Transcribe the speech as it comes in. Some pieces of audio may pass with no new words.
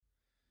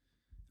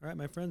All right,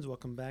 my friends,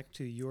 welcome back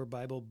to Your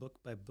Bible Book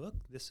by Book.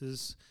 This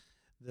is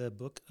the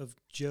book of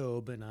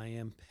Job, and I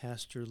am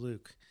Pastor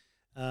Luke.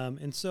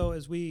 And so,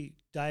 as we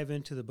dive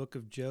into the book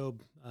of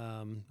Job,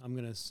 I'm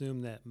going to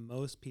assume that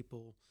most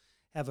people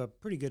have a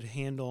pretty good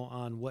handle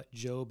on what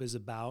Job is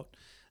about.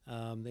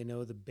 They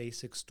know the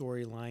basic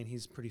storyline.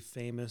 He's pretty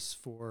famous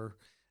for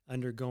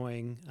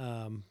undergoing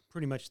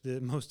pretty much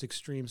the most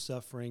extreme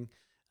suffering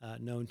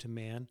known to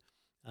man.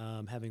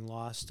 Having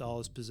lost all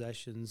his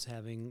possessions,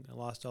 having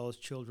lost all his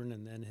children,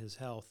 and then his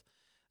health.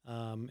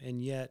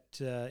 And yet,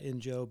 in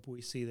Job, we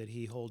see that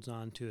he holds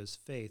on to his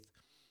faith.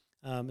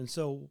 And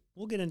so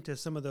we'll get into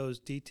some of those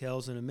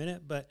details in a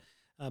minute, but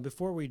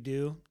before we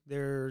do,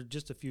 there are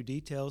just a few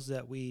details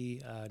that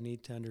we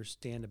need to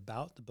understand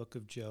about the book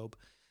of Job.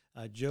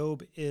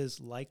 Job is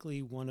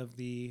likely one of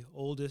the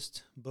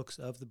oldest books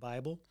of the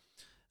Bible,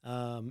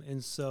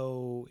 and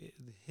so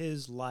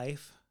his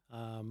life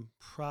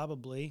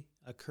probably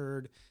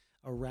occurred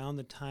around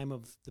the time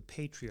of the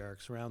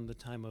patriarchs, around the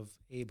time of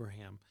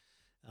Abraham.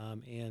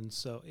 And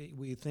so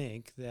we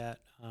think that,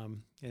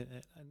 and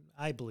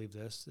I believe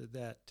this,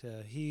 that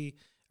he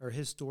or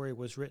his story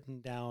was written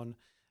down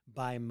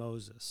by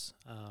Moses,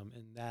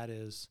 and that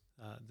is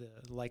the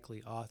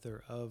likely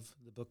author of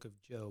the book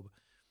of Job.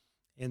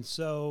 And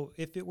so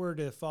if it were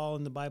to fall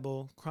in the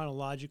Bible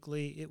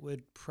chronologically, it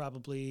would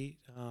probably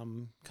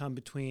come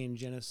between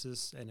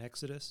Genesis and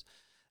Exodus.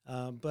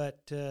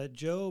 But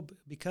Job,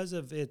 because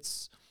of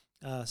its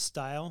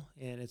style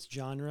and its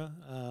genre,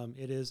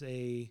 it is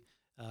a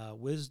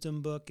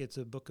wisdom book. It's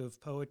a book of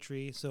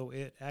poetry, so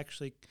it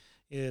actually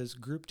is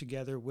grouped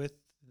together with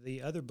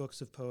the other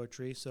books of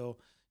poetry. So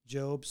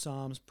Job,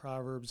 Psalms,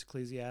 Proverbs,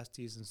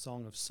 Ecclesiastes, and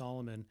Song of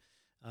Solomon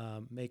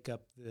make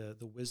up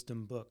the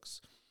wisdom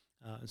books.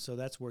 So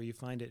that's where you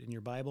find it in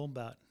your Bible,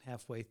 about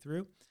halfway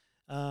through.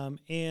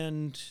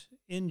 And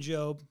in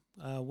Job,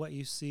 what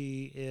you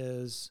see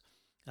is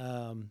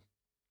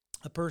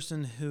a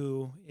person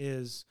who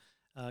is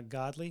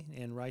godly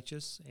and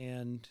righteous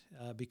and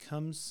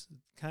becomes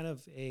kind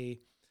of a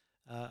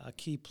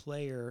key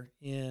player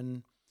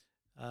in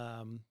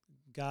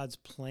God's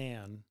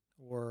plan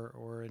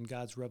or in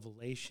God's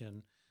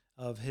revelation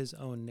of his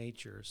own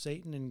nature.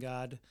 Satan and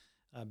God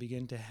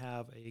begin to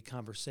have a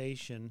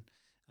conversation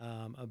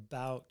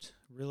about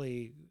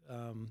really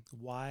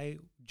why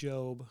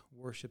Job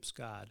worships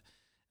God.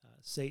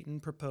 Satan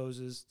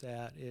proposes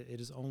that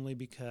it is only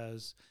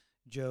because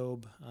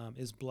Job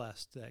is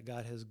blessed, that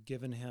God has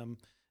given him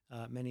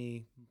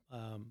many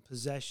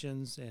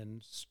possessions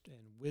and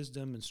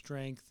wisdom and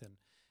strength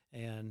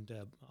and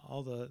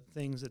all the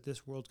things that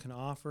this world can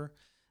offer,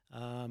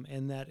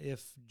 and that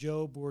if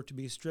Job were to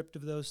be stripped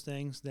of those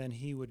things, then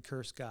he would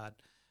curse God.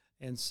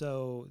 And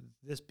so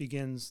this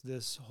begins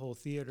this whole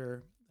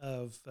theater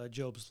of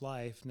Job's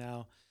life.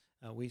 Now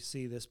we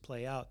see this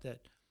play out,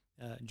 that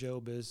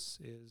Job is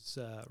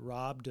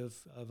robbed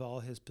of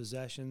all his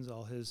possessions,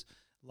 all his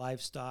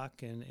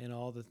livestock, and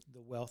all the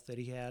wealth that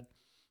he had.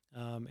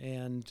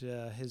 And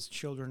his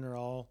children are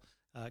all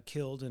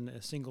killed in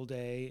a single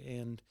day,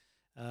 and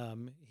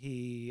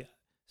he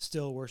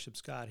still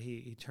worships God.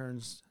 He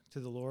turns to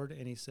the Lord,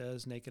 and he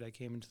says, "Naked I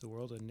came into the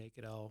world, and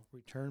naked I'll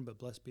return, but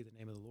blessed be the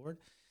name of the Lord."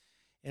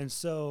 And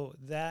so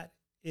that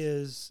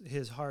is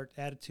his heart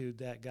attitude,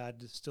 that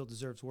God still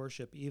deserves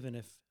worship, even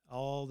if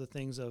all the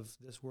things of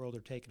this world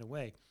are taken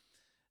away.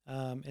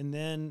 And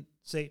then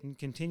Satan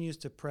continues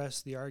to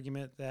press the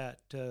argument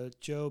that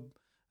Job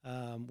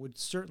would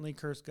certainly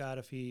curse God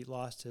if he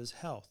lost his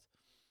health.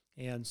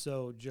 And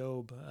so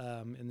Job,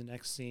 in the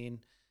next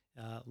scene,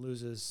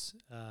 loses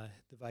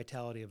the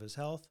vitality of his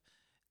health.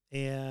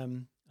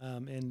 And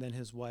then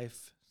his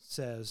wife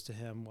says to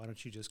him, "Why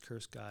don't you just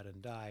curse God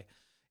and die?"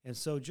 And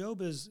so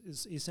Job is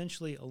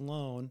essentially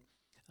alone,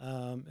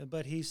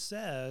 but he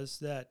says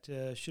that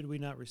should we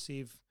not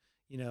receive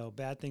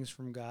bad things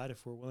from God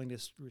if we're willing to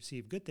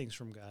receive good things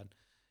from God?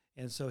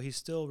 And so he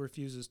still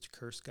refuses to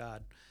curse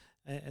God.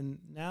 And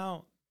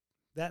now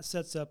that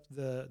sets up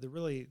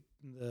the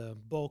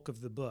bulk of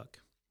the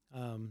book.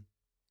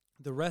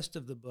 The rest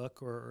of the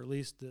book, or at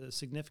least the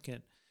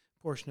significant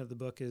portion of the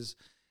book, is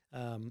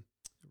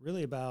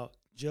really about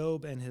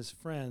Job and his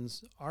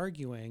friends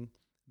arguing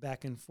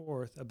back and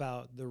forth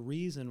about the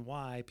reason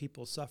why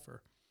people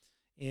suffer.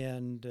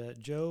 And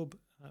Job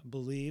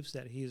believes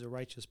that he's a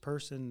righteous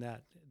person,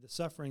 that the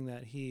suffering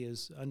that he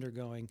is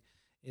undergoing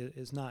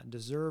is not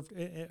deserved,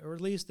 or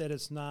at least that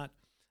it's not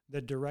the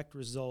direct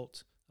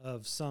result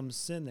of some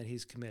sin that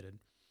he's committed.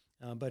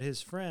 But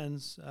his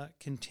friends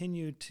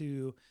continue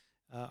to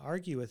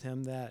argue with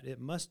him that it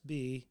must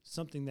be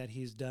something that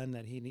he's done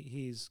that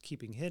he's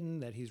keeping hidden,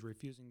 that he's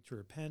refusing to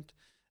repent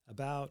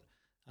about,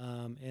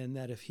 and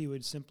that if he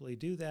would simply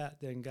do that,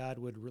 then God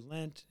would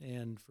relent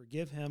and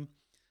forgive him.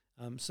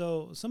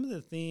 So some of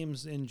the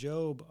themes in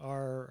Job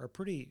are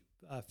pretty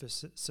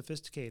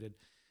sophisticated.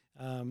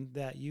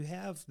 That you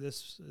have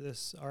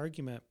this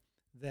argument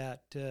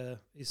that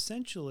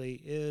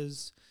essentially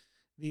is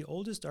the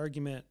oldest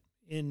argument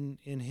in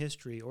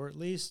history, or at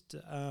least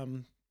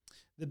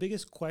the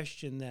biggest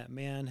question that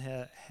man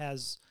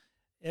has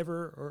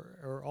ever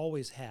or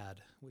always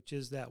had, which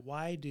is that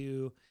why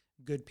do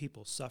good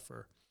people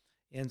suffer?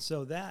 And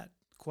so that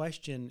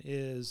question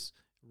is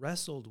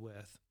wrestled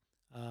with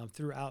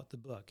throughout the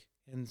book.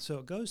 And so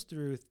it goes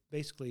through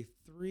basically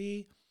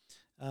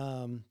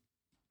um,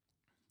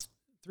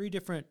 three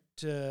different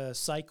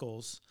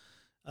cycles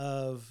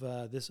of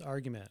this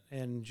argument.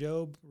 And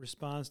Job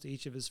responds to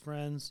each of his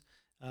friends.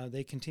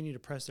 They continue to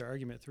press their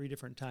argument 3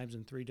 different times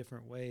in 3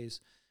 different ways,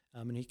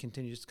 and he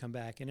continues to come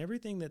back. And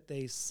everything that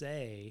they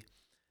say,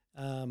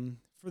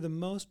 for the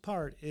most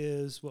part,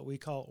 is what we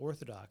call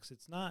orthodox.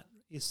 It's not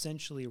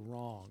essentially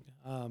wrong.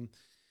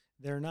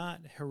 They're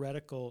not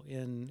heretical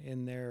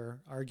in their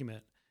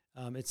argument.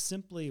 It's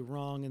simply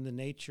wrong in the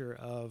nature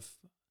of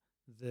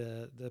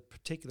the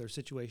particular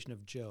situation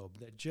of Job,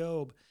 that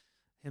Job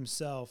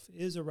himself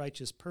is a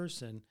righteous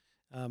person,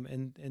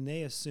 and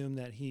they assume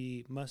that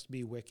he must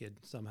be wicked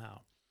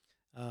somehow.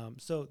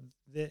 So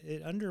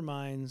it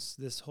undermines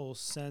this whole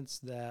sense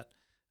that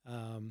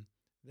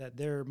that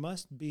there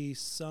must be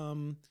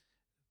some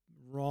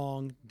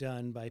wrong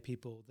done by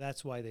people.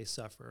 That's why they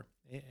suffer.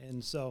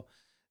 And so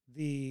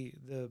the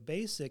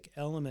basic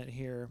element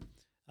here,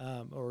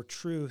 or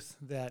truth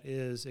that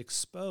is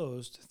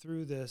exposed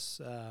through this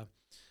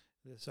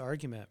this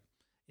argument,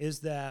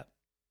 is that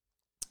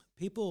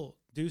people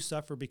do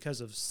suffer because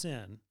of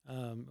sin,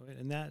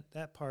 and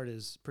that part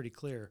is pretty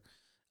clear.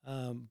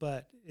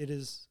 But it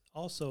is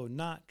also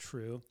not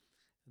true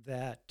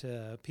that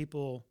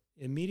people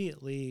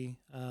immediately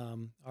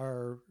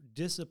are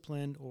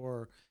disciplined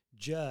or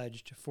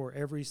judged for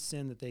every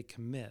sin that they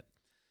commit.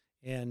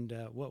 And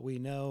what we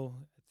know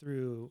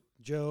through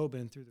Job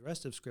and through the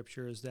rest of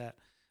Scripture is that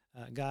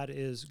God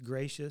is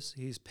gracious,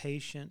 He's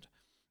patient,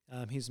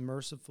 He's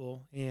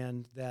merciful,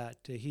 and that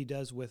He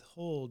does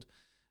withhold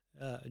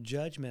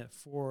judgment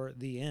for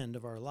the end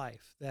of our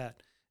life.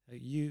 That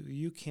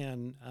you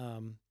can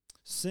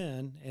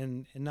sin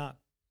and not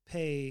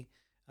pay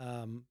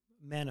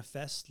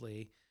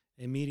manifestly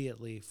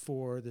immediately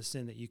for the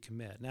sin that you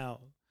commit. Now,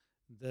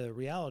 the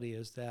reality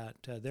is that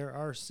there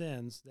are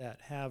sins that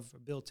have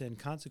built-in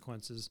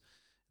consequences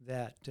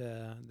that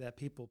that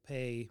people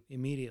pay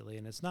immediately,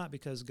 and it's not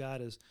because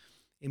God is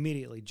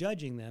immediately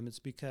judging them. It's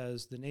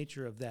because the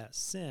nature of that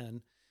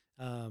sin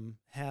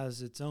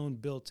has its own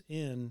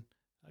built-in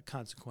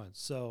consequence.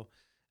 So,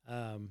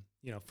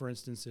 for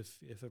instance,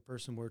 if a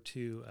person were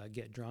to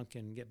get drunk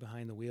and get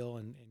behind the wheel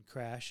and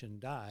crash and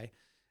die,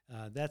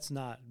 that's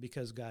not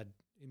because God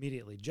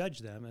immediately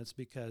judged them. It's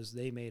because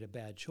they made a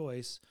bad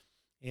choice,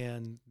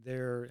 and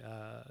their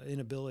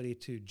inability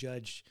to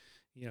judge,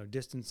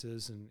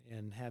 distances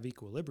and have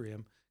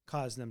equilibrium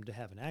caused them to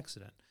have an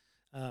accident.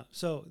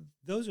 So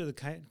those are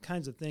the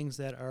kinds of things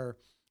that are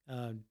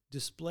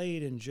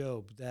displayed in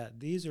Job, that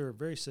these are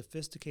very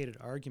sophisticated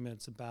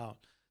arguments about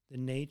the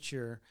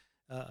nature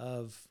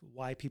of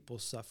why people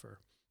suffer.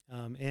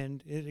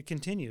 And it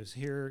continues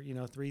here,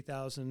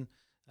 3,000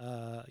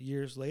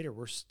 years later,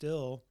 we're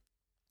still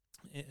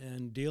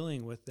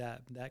dealing with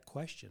that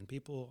question.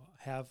 People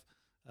have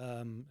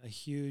a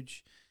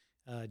huge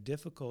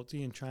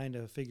difficulty in trying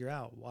to figure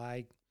out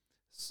why,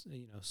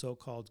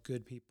 so-called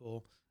good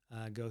people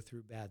go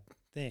through bad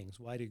things.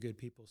 Why do good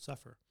people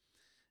suffer?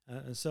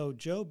 And so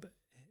Job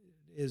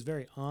is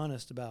very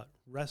honest about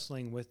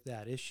wrestling with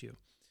that issue.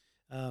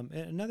 And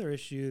another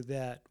issue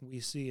that we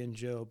see in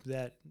Job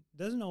that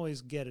doesn't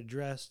always get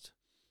addressed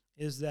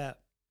is that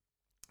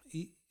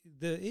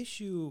the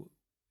issue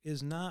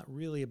is not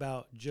really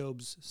about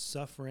Job's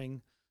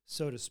suffering,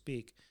 so to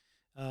speak.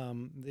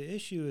 The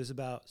issue is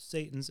about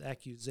Satan's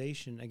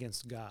accusation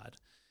against God.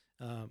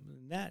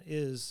 That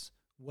is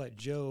what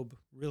Job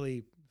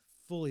really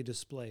fully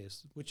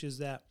displays, which is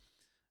that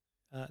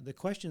the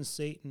question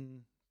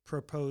Satan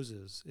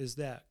proposes is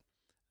that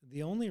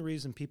the only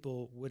reason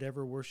people would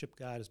ever worship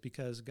God is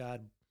because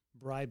God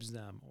bribes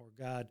them, or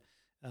God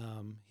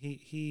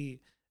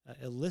he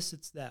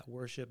elicits that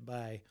worship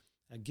by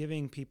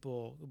giving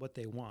people what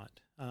they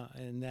want,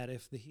 and that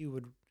if he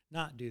would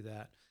not do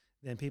that,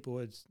 then people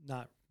would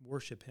not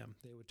worship him.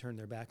 They would turn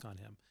their back on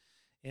him.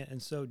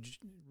 And so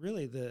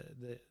really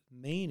the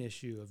main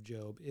issue of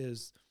Job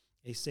is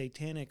a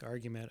satanic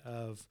argument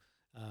of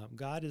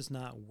God is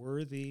not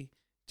worthy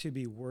to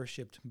be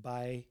worshipped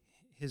by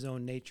his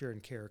own nature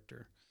and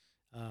character,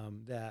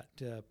 that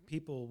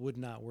people would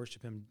not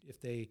worship him if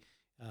they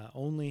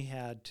only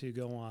had to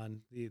go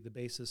on the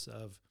basis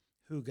of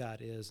who God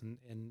is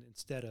and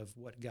instead of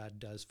what God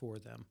does for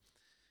them.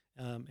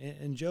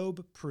 And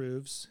Job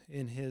proves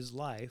in his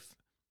life,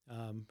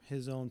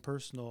 his own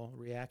personal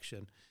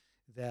reaction,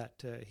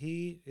 that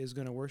he is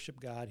going to worship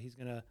God, he's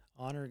going to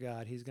honor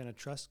God, he's going to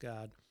trust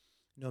God,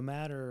 no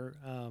matter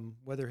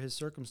whether his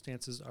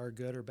circumstances are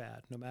good or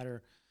bad, no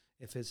matter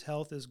if his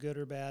health is good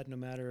or bad, no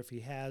matter if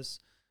he has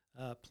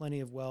plenty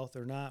of wealth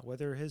or not,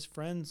 whether his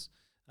friends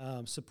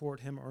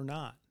support him or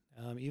not,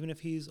 even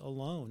if he's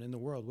alone in the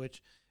world,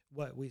 which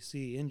what we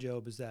see in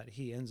Job is that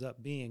he ends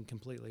up being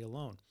completely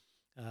alone.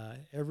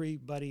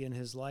 Everybody in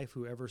his life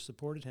who ever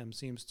supported him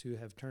seems to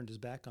have turned his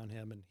back on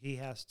him, and he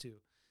has to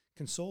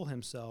console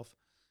himself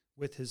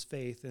with his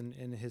faith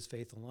and his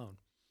faith alone.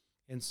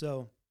 And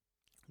so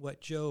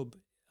what Job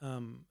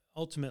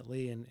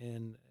ultimately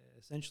and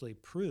essentially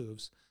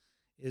proves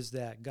is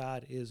that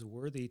God is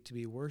worthy to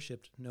be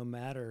worshiped no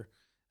matter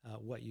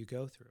what you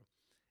go through,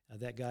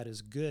 that God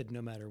is good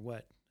no matter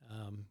what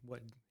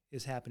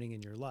is happening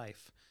in your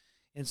life.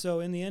 And so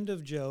in the end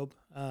of Job,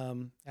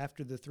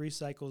 after the 3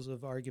 cycles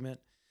of argument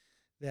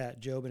that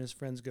Job and his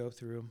friends go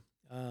through,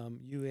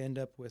 you end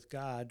up with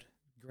God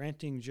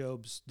granting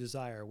Job's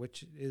desire,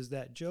 which is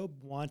that Job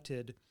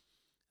wanted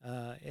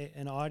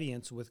an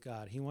audience with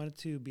God. He wanted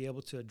to be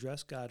able to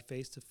address God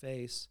face to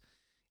face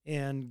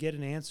and get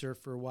an answer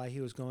for why he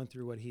was going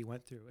through what he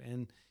went through.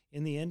 And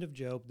in the end of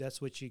Job,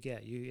 that's what you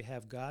get. You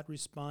have God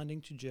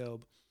responding to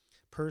Job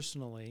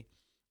personally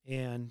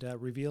and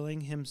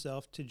revealing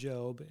himself to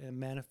Job and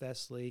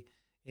manifestly,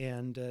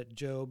 and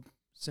Job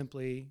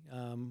simply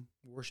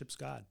worships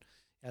God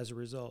as a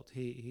result.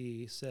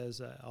 He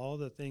says, all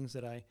the things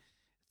that I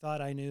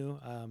thought I knew,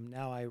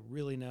 now I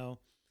really know,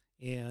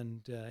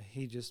 and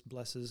he just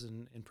blesses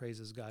and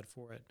praises God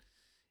for it.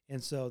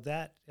 And so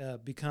that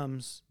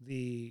becomes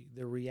the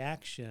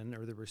reaction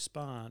or the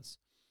response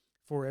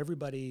for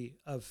everybody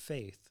of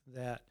faith,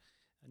 that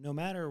no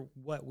matter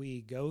what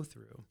we go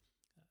through,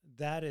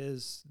 that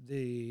is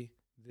the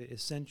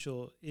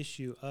essential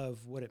issue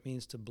of what it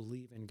means to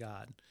believe in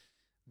God,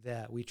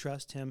 that we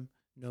trust him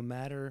no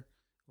matter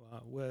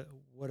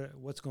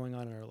what's going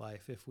on in our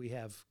life. If we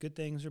have good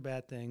things or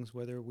bad things,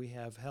 whether we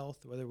have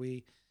health, whether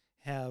we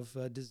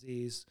have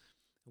disease,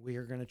 we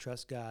are going to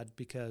trust God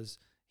because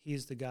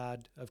he's the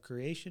God of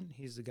creation,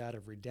 he's the God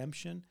of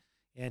redemption,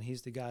 and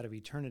he's the God of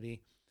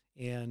eternity.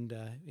 And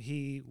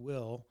he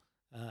will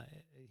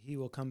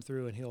come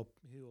through, and he'll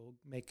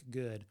make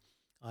good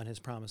on his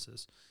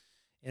promises.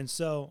 And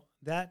so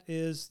that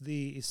is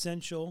the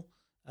essential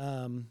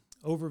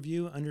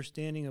overview,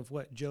 understanding of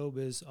what Job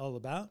is all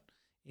about.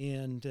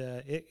 And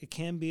it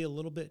can be a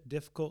little bit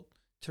difficult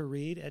to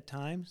read at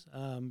times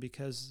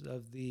because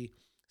of the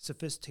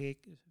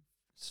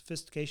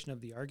sophistication of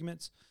the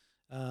arguments,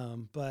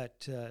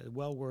 but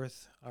well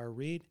worth our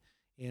read.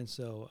 And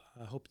so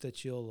I hope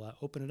that you'll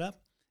open it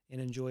up and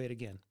enjoy it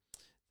again.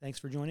 Thanks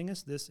for joining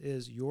us. This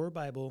is Your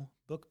Bible,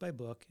 Book by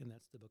Book, and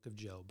that's the book of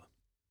Job.